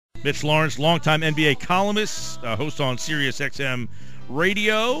Mitch Lawrence, longtime NBA columnist, host on Sirius XM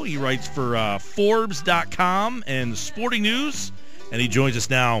Radio. He writes for Forbes.com and Sporting News, and he joins us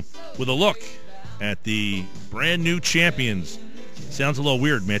now with a look at the brand new champions. Sounds a little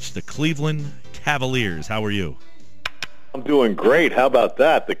weird, Mitch. The Cleveland Cavaliers. How are you? I'm doing great. How about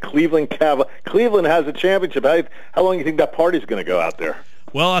that? The Cleveland has a championship. How long do you think that party's going to go out there?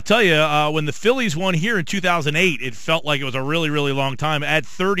 Well, I'll tell you, when the Phillies won here in 2008, it felt like it was a really, really long time. Add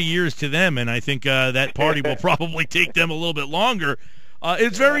 30 years to them, and I think that party will probably take them a little bit longer.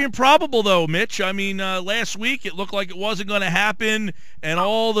 It's very improbable, though, Mitch. I mean, last week it looked like it wasn't going to happen, and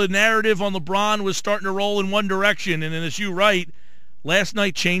all the narrative on LeBron was starting to roll in one direction. And then, as you write, last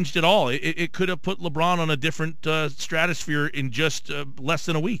night changed it all. It could have put LeBron on a different stratosphere in just less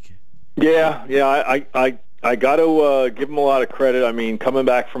than a week. Yeah, I got to give him a lot of credit. I mean, coming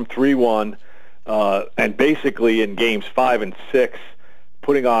back from 3-1, and basically in games 5 and 6,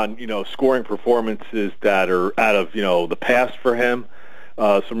 putting on, scoring performances that are out of, the past for him,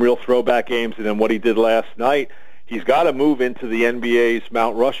 some real throwback games, and then what he did last night, he's got to move into the NBA's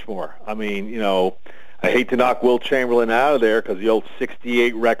Mount Rushmore. I mean, I hate to knock Wilt Chamberlain out of there because he holds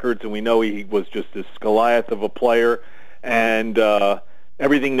 68 records, and we know he was just this Goliath of a player, and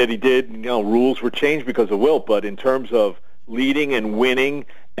everything that he did, rules were changed because of Wilt, but in terms of leading and winning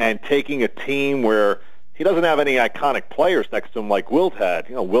and taking a team where he doesn't have any iconic players next to him like Wilt had.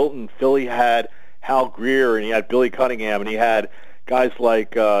 Wilt and Philly had Hal Greer, and he had Billy Cunningham, and he had guys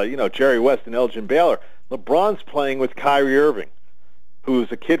like, Jerry West and Elgin Baylor. LeBron's playing with Kyrie Irving,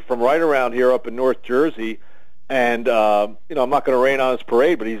 who's a kid from right around here up in North Jersey, and, I'm not going to rain on his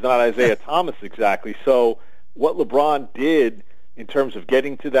parade, but he's not Isaiah Thomas exactly. So what LeBron did in terms of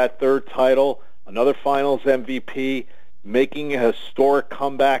getting to that third title, another Finals MVP, making a historic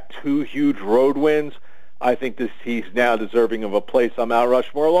comeback, 2 huge road wins, I think he's now deserving of a place on Mount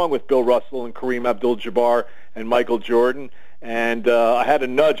Rushmore, along with Bill Russell and Kareem Abdul-Jabbar and Michael Jordan. And I had a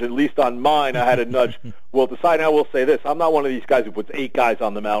nudge, at least on mine, I had a nudge. Well, I will say this. I'm not one of these guys who puts 8 guys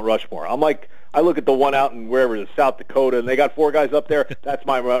on the Mount Rushmore. I look at the one out in wherever it is, South Dakota, and they got 4 guys up there. That's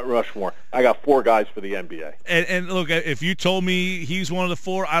my Mount Rushmore. I got 4 guys for the NBA. And look, if you told me he's one of the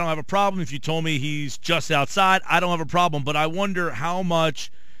 4, I don't have a problem. If you told me he's just outside, I don't have a problem. But I wonder how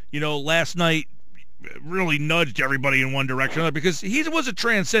much, last night really nudged everybody in one direction or another, because he was a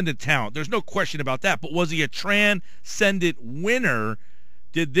transcendent talent. There's no question about that. But was he a transcendent winner?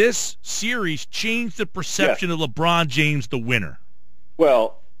 Did this series change the perception of LeBron James the winner?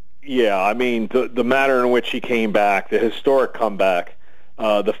 Well, yeah, I mean, the manner in which he came back, the historic comeback,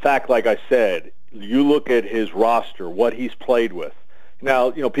 the fact, like I said, you look at his roster, what he's played with.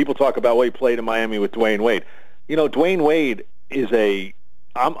 Now, people talk about what he played in Miami with Dwayne Wade. Dwayne Wade is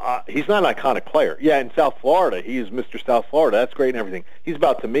he's not an iconic player. Yeah, in South Florida, he is Mr. South Florida. That's great and everything. He's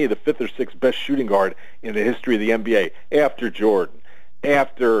about, to me, the 5th or 6th best shooting guard in the history of the NBA, after Jordan,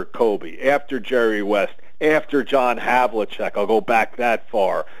 after Kobe, after Jerry West, after John Havlicek. I'll go back that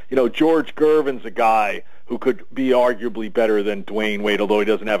far. George Gervin's a guy who could be arguably better than Dwayne Wade, although he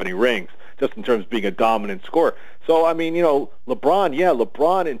doesn't have any rings, just in terms of being a dominant scorer. So, I mean,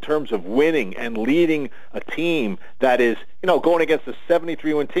 LeBron in terms of winning and leading a team that is, going against a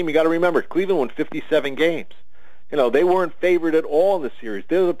 73-win team, you got to remember, Cleveland won 57 games. They weren't favored at all in the series.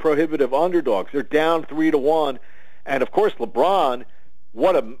 They're the prohibitive underdogs. They're down 3-1. And, of course, LeBron,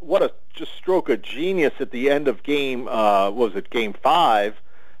 what a just stroke of genius at the end of game 4,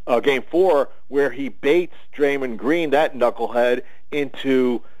 where he baits Draymond Green, that knucklehead,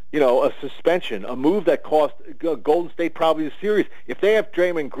 into a suspension, a move that cost Golden State probably the series. If they have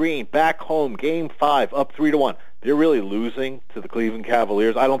Draymond Green back home, game 5, up 3-1, they're really losing to the Cleveland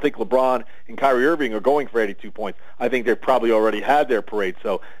Cavaliers. I don't think LeBron and Kyrie Irving are going for 82 points. I think they probably already had their parade.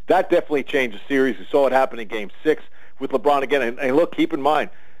 So that definitely changed the series. We saw it happen in game 6 with LeBron again. And look, keep in mind,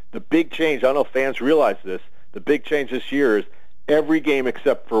 the big change, I don't know if fans realize this, the big change this year is every game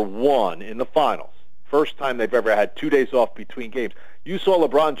except for one in the finals. First time they've ever had 2 days off between games. You saw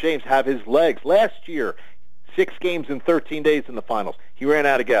LeBron James have his legs. Last year, 6 games in 13 days in the finals. He ran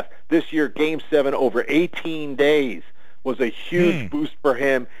out of gas. This year, Game 7 over 18 days was a huge boost for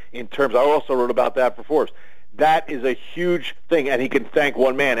him in terms. I also wrote about that for Forbes. That is a huge thing, and he can thank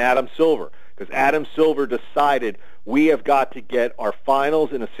one man, Adam Silver, because Adam Silver decided we have got to get our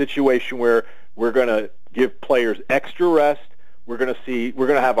finals in a situation where we're going to give players extra rest. We're going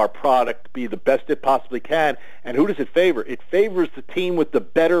to have our product be the best it possibly can. And who does it favor? It favors the team with the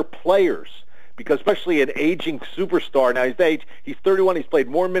better players, because especially an aging superstar. Now, he's 31. He's played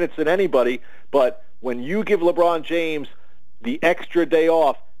more minutes than anybody. But when you give LeBron James the extra day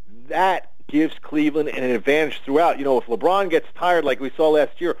off, that gives Cleveland an advantage throughout. You know, if LeBron gets tired like we saw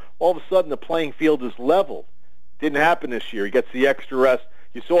last year, all of a sudden the playing field is leveled. Didn't happen this year. He gets the extra rest.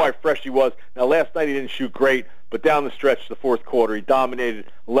 You saw how fresh he was. Now, last night he didn't shoot great, but down the stretch, the fourth quarter, he dominated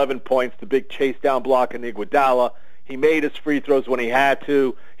 11 points, the big chase down block in Iguodala. He made his free throws when he had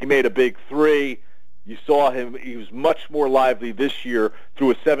to. He made a big three. You saw him. He was much more lively this year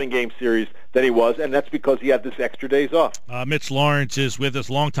through a 7-game series than he was, and that's because he had this extra days off. Mitch Lawrence is with us,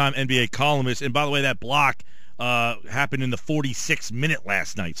 longtime NBA columnist. And by the way, that block happened in the 46th minute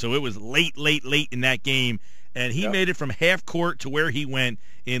last night, so it was late in that game. And he made it from half court to where he went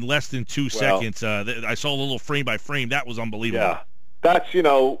in less than 2 seconds. I saw a little frame by frame. That was unbelievable. Yeah, that's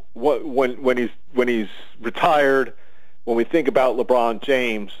when he's retired. When we think about LeBron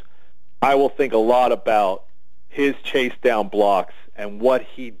James, I will think a lot about his chase down blocks and what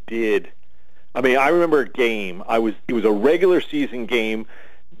he did. I mean, I remember a game. It was a regular season game.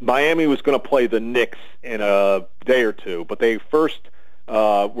 Miami was going to play the Knicks in a day or two, but they first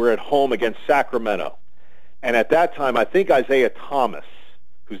were at home against Sacramento. And at that time, I think Isaiah Thomas,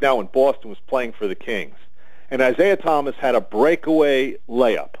 who's now in Boston, was playing for the Kings. And Isaiah Thomas had a breakaway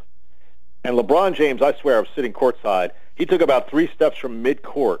layup. And LeBron James, I swear, I was sitting courtside. He took about 3 steps from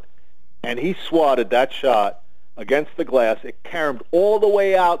midcourt, and he swatted that shot against the glass. It caromed all the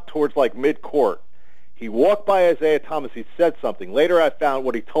way out towards like midcourt. He walked by Isaiah Thomas. He said something. Later I found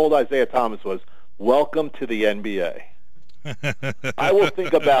what he told Isaiah Thomas was, "Welcome to the NBA." I will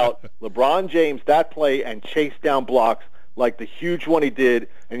think about LeBron James, that play, and chase down blocks like the huge one he did.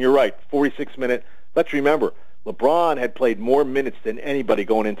 And you're right, 46 minute. Let's remember, LeBron had played more minutes than anybody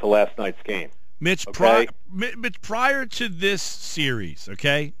going into last night's game. Mitch, okay? Mitch, prior to this series,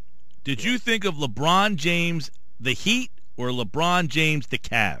 okay, did you think of LeBron James the Heat or LeBron James the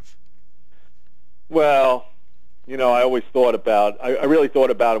Cav? Well, I always thought about, I really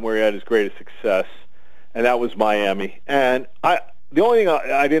thought about him where he had his greatest success, and that was Miami. And the only thing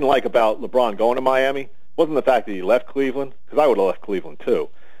I didn't like about LeBron going to Miami wasn't the fact that he left Cleveland, because I would have left Cleveland too.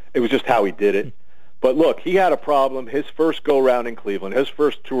 It was just how he did it. But look, he had a problem. His first go-round in Cleveland, his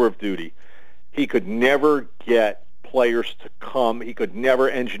first tour of duty, he could never get players to come. He could never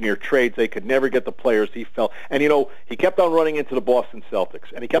engineer trades. They could never get the players he felt. And, he kept on running into the Boston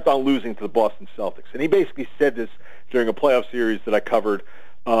Celtics, and he kept on losing to the Boston Celtics. And he basically said this during a playoff series that I covered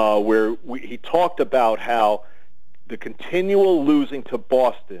where he talked about how the continual losing to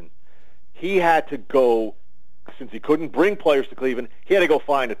Boston, he had to go, since he couldn't bring players to Cleveland, he had to go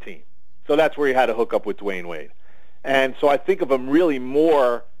find a team. So that's where he had to hook up with Dwayne Wade. And so I think of him really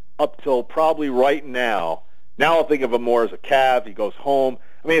more up till probably right now. Now I'll think of him more as a Cav. He goes home.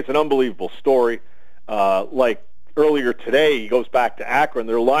 I mean, it's an unbelievable story. Like earlier today, he goes back to Akron.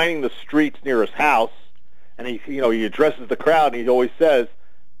 They're lining the streets near his house, and he addresses the crowd, and he always says,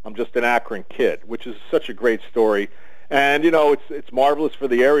 "I'm just an Akron kid," which is such a great story. And, it's marvelous for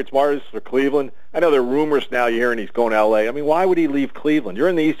the area. It's marvelous for Cleveland. I know there are rumors now you're hearing he's going to L.A. I mean, why would he leave Cleveland? You're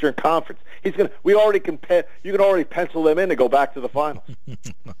in the Eastern Conference. You can already pencil him in to go back to the finals.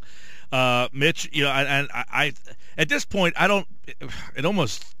 Mitch, I at this point,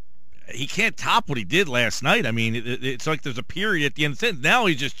 he can't top what he did last night. I mean, it's like there's a period at the end of the sentence. Now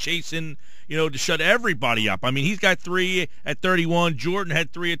he's just chasing, to shut everybody up. I mean, he's got 3 at 31. Jordan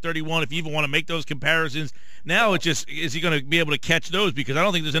had 3 at 31. If you even want to make those comparisons, now it's just, is he going to be able to catch those? Because I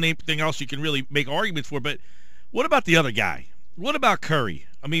don't think there's anything else you can really make arguments for. But what about the other guy? What about Curry?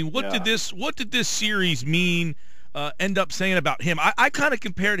 I mean, what did this series mean? End up saying about him? I kind of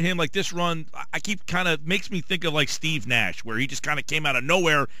compared him, like this run, I keep kind of makes me think of like Steve Nash, where he just kind of came out of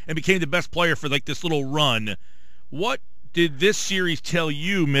nowhere and became the best player for like this little run. What did this series tell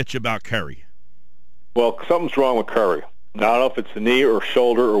you, Mitch, about Curry? Well, something's wrong with Curry. Now, I don't know if it's the knee or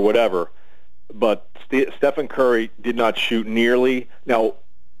shoulder or whatever, but Stephen Curry did not shoot nearly. Now,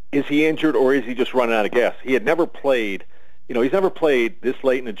 is he injured or is he just running out of gas? He had never played, he's never played this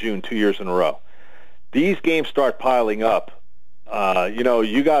late in June 2 years in a row. These games start piling up.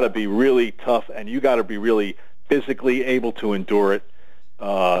 You got to be really tough, and you got to be really physically able to endure it.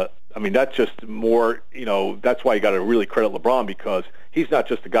 I mean, that's just more, that's why you got to really credit LeBron, because he's not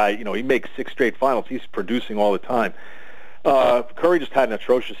just a guy, he makes 6 straight finals. He's producing all the time. Curry just had an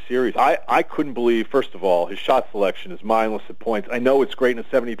atrocious series. I couldn't believe, first of all, his shot selection is mindless at points. I know it's great in a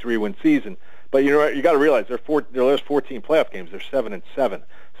 73-win season, but you got to realize their last 14 playoff games, they're 7-7, so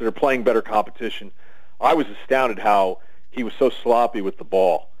they're playing better competition. I was astounded how he was so sloppy with the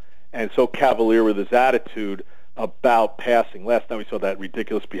ball and so cavalier with his attitude about passing. Last night we saw that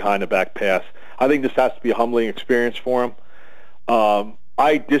ridiculous behind-the-back pass. I think this has to be a humbling experience for him.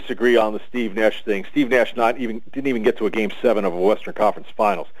 I disagree on the Steve Nash thing. Steve Nash didn't even get to a Game 7 of a Western Conference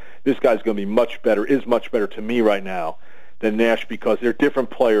Finals. this guy's going to be much better to me right now than Nash because they're different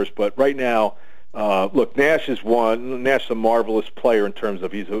players. But right now, look, Nash is a marvelous player in terms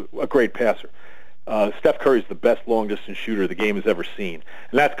of he's a great passer. Steph Curry is the best long-distance shooter the game has ever seen.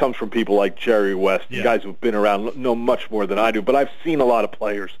 And that comes from people like Jerry West, guys who've been around, know much more than I do. But I've seen a lot of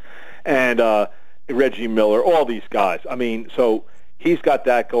players. And Reggie Miller, all these guys. I mean, so he's got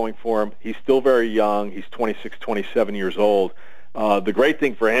that going for him. He's still very young. He's 26, 27 years old. The great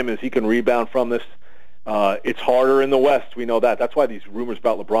thing for him is he can rebound from this. It's harder in the West. We know that. That's why these rumors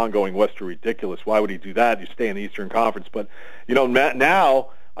about LeBron going West are ridiculous. Why would he do that? You stay in the Eastern Conference. But, now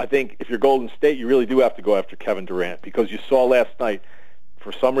I think if you're Golden State, you really do have to go after Kevin Durant because you saw last night,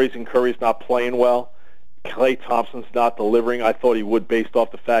 for some reason, Curry's not playing well. Klay Thompson's not delivering. I thought he would based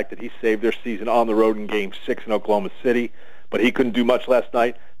off the fact that he saved their season on the road in Game 6 in Oklahoma City, but he couldn't do much last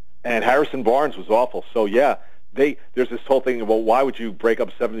night. And Barnes was awful. So, yeah, there's this whole thing about why would you break up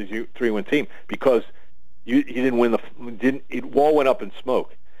a 73-win team? Because you didn't win it all went up in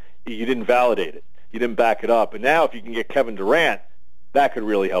smoke. You didn't validate it. You didn't back it up. And now if you can get Kevin Durant, that could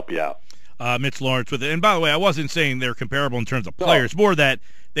really help you out. Mitch Lawrence with it. And by the way, I wasn't saying they're comparable in terms of players. More that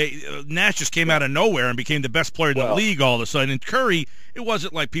Nash just came out of nowhere and became the best player in the league all of a sudden. And Curry, it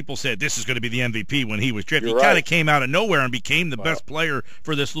wasn't like people said this is going to be the MVP when he was drafted. He kind of came out of nowhere and became the best player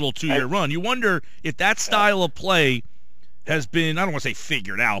for this little 2-year run. You wonder if that style of play has been, I don't want to say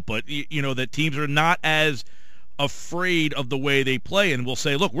figured out, but that teams are not as afraid of the way they play and will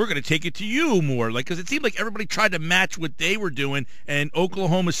say, look, we're going to take it to you more. Because it seemed like everybody tried to match what they were doing, and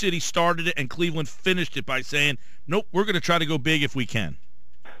Oklahoma City started it and Cleveland finished it by saying, nope, we're going to try to go big if we can.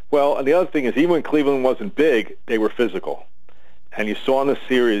 Well, and the other thing is, even when Cleveland wasn't big, they were physical. And you saw in the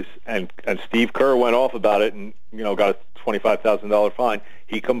series, and Steve Kerr went off about it and, got a $25,000 fine.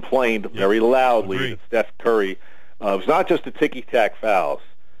 He complained very loudly that Steph Curry, it was not just the ticky-tack fouls.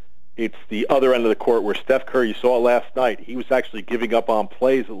 It's the other end of the court where Steph Curry, you saw last night, he was actually giving up on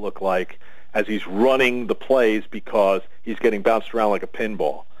plays, it looked like, as he's running the plays because he's getting bounced around like a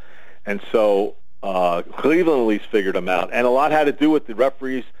pinball. And so Cleveland at least figured him out. And a lot had to do with the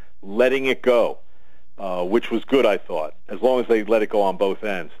referees letting it go, which was good, I thought, as long as they let it go on both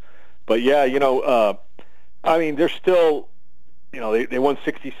ends. But, yeah, they're still, they won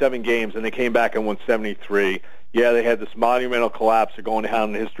 67 games, and they came back and won 73. Yeah, they had this monumental collapse. They're going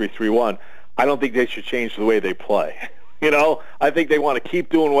down in history 3-1. I don't think they should change the way they play. I think they want to keep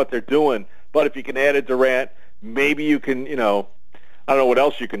doing what they're doing. But if you can add a Durant, maybe you can, I don't know what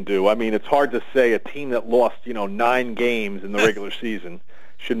else you can do. I mean, it's hard to say a team that lost, 9 games in the regular season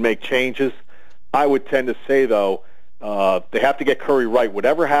should make changes. I would tend to say, though, they have to get Curry right.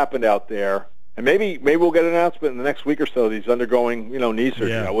 Whatever happened out there, and maybe we'll get an announcement in the next week or so that he's undergoing, knee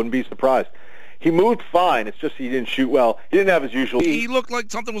surgery. I wouldn't be surprised. He moved fine. It's just he didn't shoot well. He didn't have his usual. He looked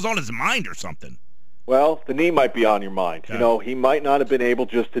like something was on his mind or something. Well, the knee might be on your mind. Yeah. He might not have been able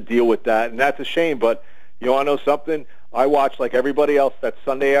just to deal with that, and that's a shame. But you want to know something? I watched, like everybody else, that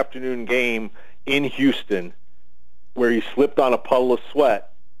Sunday afternoon game in Houston where he slipped on a puddle of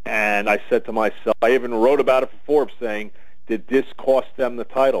sweat, and I said to myself, I even wrote about it for Forbes saying, did this cost them the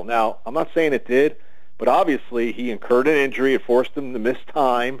title? Now, I'm not saying it did, but obviously he incurred an injury. It forced him to miss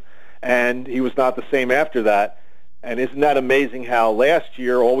time. And he was not the same after that. And isn't that amazing how last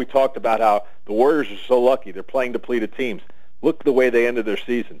year all we talked about how the Warriors are so lucky. They're playing depleted teams. Look the way they ended their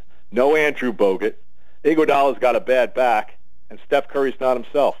season. No Andrew Bogut. Iguodala's got a bad back. And Steph Curry's not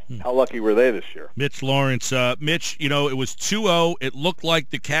himself. How lucky were they this year? Mitch Lawrence. Mitch, it was 2-0. It looked like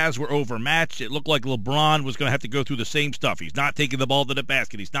the Cavs were overmatched. It looked like LeBron was going to have to go through the same stuff. He's not taking the ball to the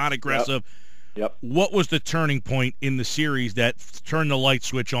basket. He's not aggressive. Yep. What was the turning point in the series that turned the light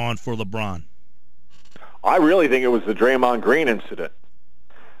switch on for LeBron? I really think it was the Draymond Green incident,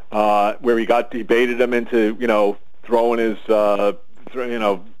 where he baited him into, throwing his,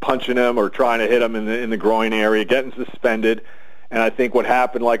 punching him or trying to hit him in the groin area, getting suspended. And I think what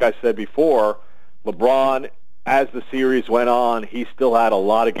happened, like I said before, LeBron, as the series went on, he still had a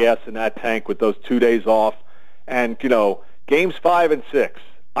lot of gas in that tank with those 2 days off. And, games 5 and 6.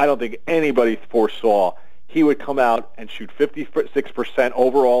 I don't think anybody foresaw he would come out and shoot 56%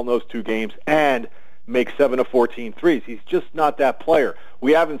 overall in those 2 games and make 7 of 14 threes. He's just not that player.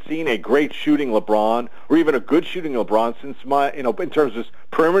 We haven't seen a great shooting LeBron or even a good shooting LeBron since in terms of his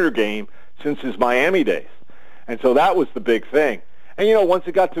perimeter game since his Miami days. And so that was the big thing. And, once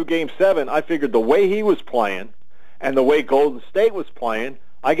it got to Game 7, I figured the way he was playing and the way Golden State was playing,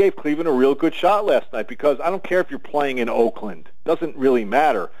 I gave Cleveland a real good shot last night because I don't care if you're playing in Oakland. It doesn't really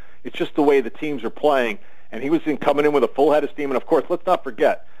matter. It's just the way the teams are playing. And he was coming in with a full head of steam. And, of course, let's not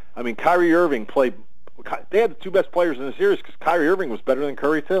forget, Kyrie Irving played they had the two best players in the series because Kyrie Irving was better than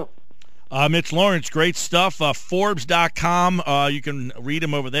Curry too. Mitch Lawrence, great stuff. Forbes.com. You can read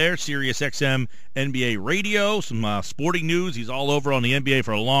him over there. Sirius XM NBA Radio, some sporting news. He's all over on the NBA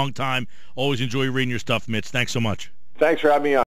for a long time. Always enjoy reading your stuff, Mitch. Thanks so much. Thanks for having me on.